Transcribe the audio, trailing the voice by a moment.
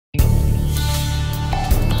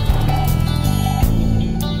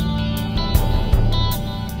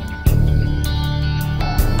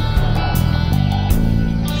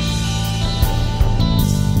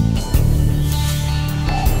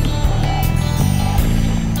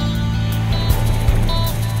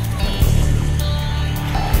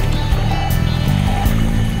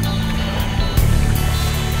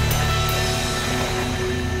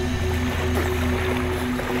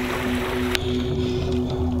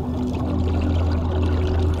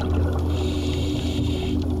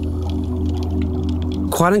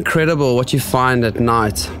quite incredible what you find at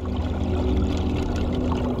night.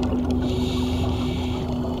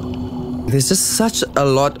 There's just such a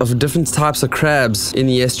lot of different types of crabs in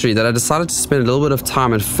the estuary that I decided to spend a little bit of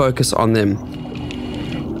time and focus on them.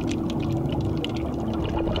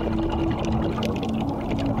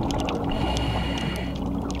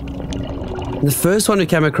 The first one we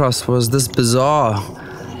came across was this bizarre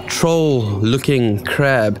troll-looking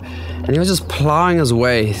crab, and he was just plowing his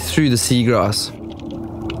way through the seagrass.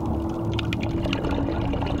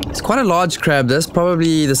 It's quite a large crab, this,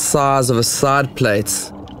 probably the size of a side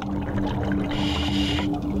plate.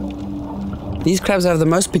 These crabs have the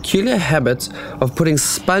most peculiar habit of putting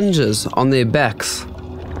sponges on their backs.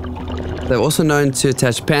 They're also known to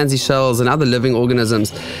attach pansy shells and other living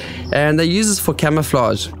organisms, and they use this for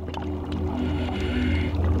camouflage.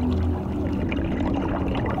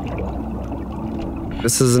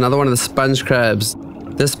 This is another one of the sponge crabs.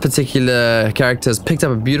 This particular character has picked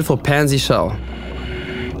up a beautiful pansy shell.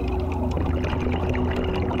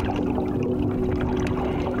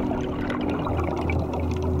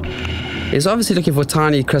 He's obviously looking for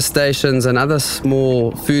tiny crustaceans and other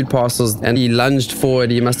small food parcels, and he lunged forward.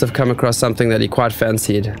 He must have come across something that he quite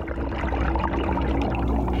fancied.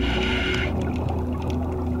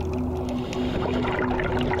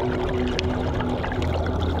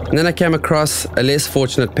 And then I came across a less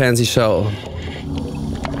fortunate pansy shell.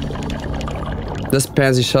 This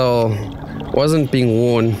pansy shell wasn't being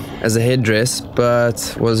worn as a headdress,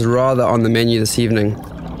 but was rather on the menu this evening.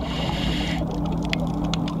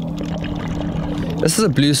 This is a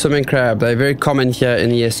blue swimming crab. They're very common here in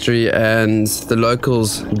the estuary, and the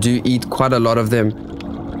locals do eat quite a lot of them.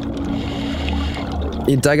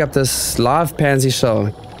 He dug up this live pansy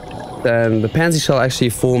shell, and the pansy shell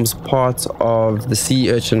actually forms part of the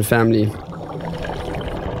sea urchin family.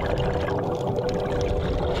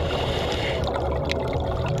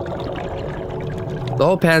 The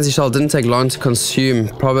whole pansy shell didn't take long to consume,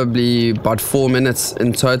 probably about 4 minutes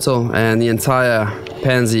in total, and the entire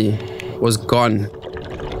pansy was gone.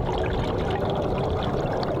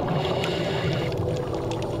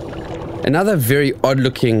 Another very odd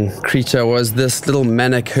looking creature was this little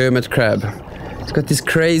manic hermit crab. It's got these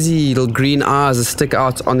crazy little green eyes that stick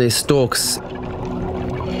out on their stalks.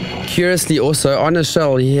 Curiously also, on his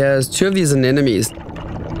shell he has 2 of these anemones.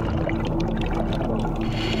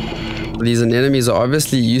 These anemones are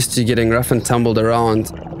obviously used to getting rough and tumbled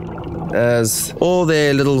around, as all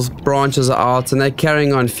their little branches are out and they're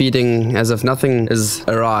carrying on feeding as if nothing is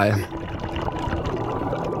awry.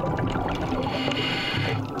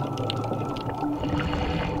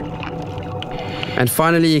 And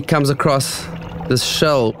finally he comes across this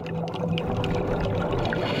shell.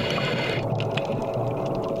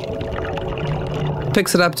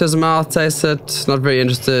 Picks it up to his mouth, tastes it, not very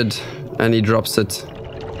interested, and he drops it.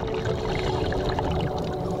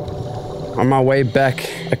 On my way back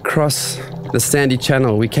across the sandy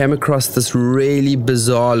channel, we came across this really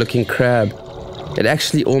bizarre looking crab. It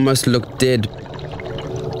actually almost looked dead.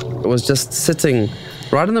 It was just sitting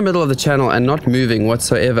right in the middle of the channel and not moving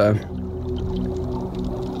whatsoever.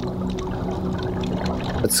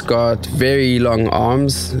 It's got very long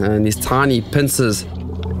arms and these tiny pincers.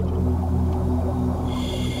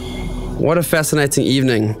 What a fascinating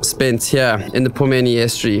evening spent here in the Pomene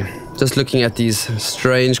Estuary, just looking at these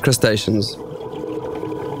strange crustaceans.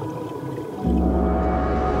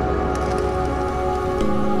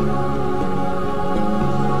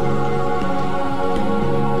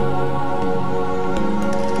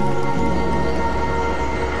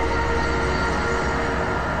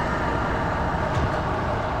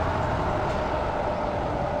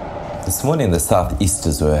 This morning the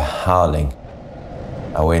southeasters were howling.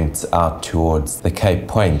 I went out towards the Cape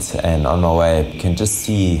Point, and on my way I can just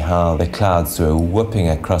see how the clouds were whipping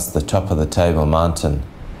across the top of the Table Mountain.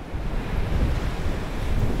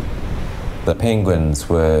 The penguins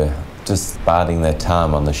were just biding their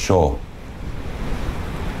time on the shore.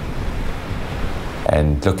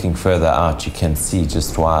 And looking further out, you can see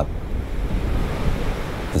just why.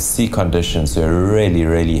 The sea conditions were really,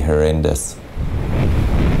 really horrendous.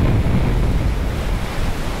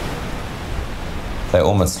 They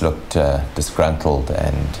almost looked disgruntled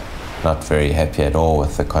and not very happy at all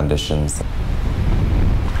with the conditions.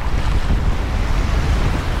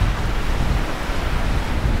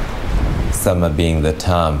 Summer being the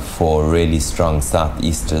time for really strong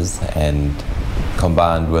southeasters, and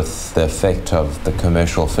combined with the effect of the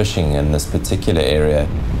commercial fishing in this particular area,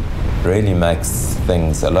 really makes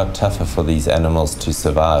things a lot tougher for these animals to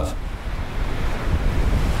survive.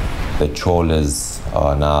 The trawlers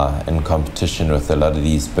are now in competition with a lot of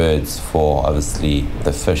these birds for obviously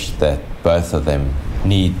the fish that both of them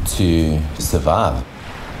need to survive.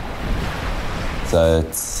 So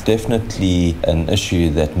it's definitely an issue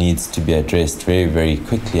that needs to be addressed very, very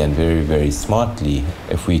quickly and very, very smartly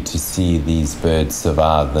if we're to see these birds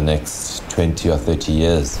survive the next 20 or 30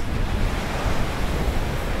 years.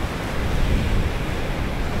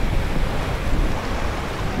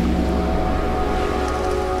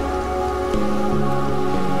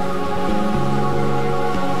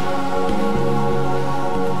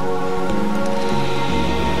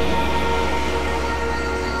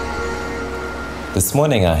 This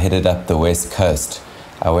morning I headed up the west coast.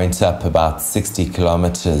 I went up about 60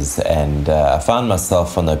 kilometers and I found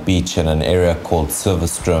myself on a beach in an area called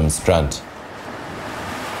Silverstromstrand.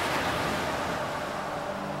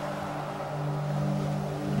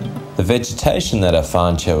 The vegetation that I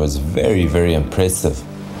found here was very, very impressive.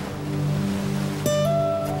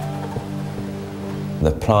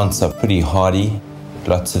 The plants are pretty hardy,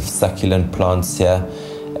 lots of succulent plants here.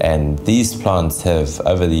 And these plants have,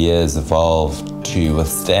 over the years, evolved to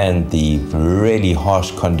withstand the really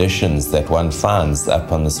harsh conditions that one finds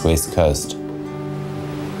up on this west coast.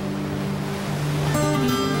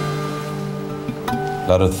 A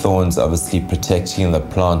lot of thorns obviously protecting the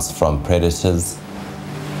plants from predators.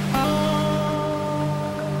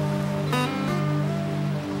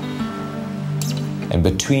 And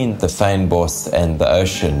between the fynbos and the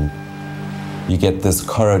ocean, you get this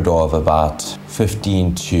corridor of about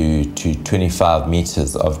 15 to 25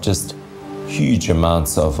 meters of just huge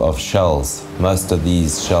amounts of shells. Most of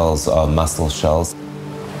these shells are mussel shells.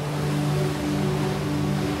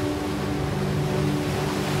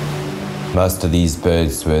 Most of these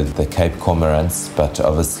birds were the Cape cormorants, but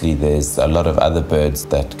obviously there's a lot of other birds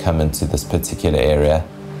that come into this particular area.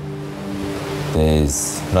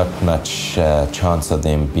 There's not much chance of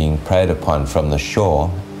them being preyed upon from the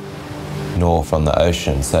shore, nor from the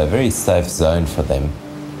ocean, so a very safe zone for them.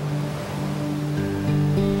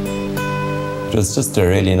 It was just a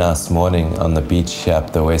really nice morning on the beach here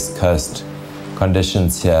up the west coast.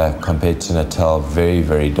 Conditions here compared to Natal, very,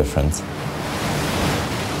 very different.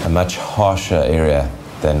 A much harsher area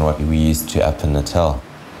than what we used to up in Natal.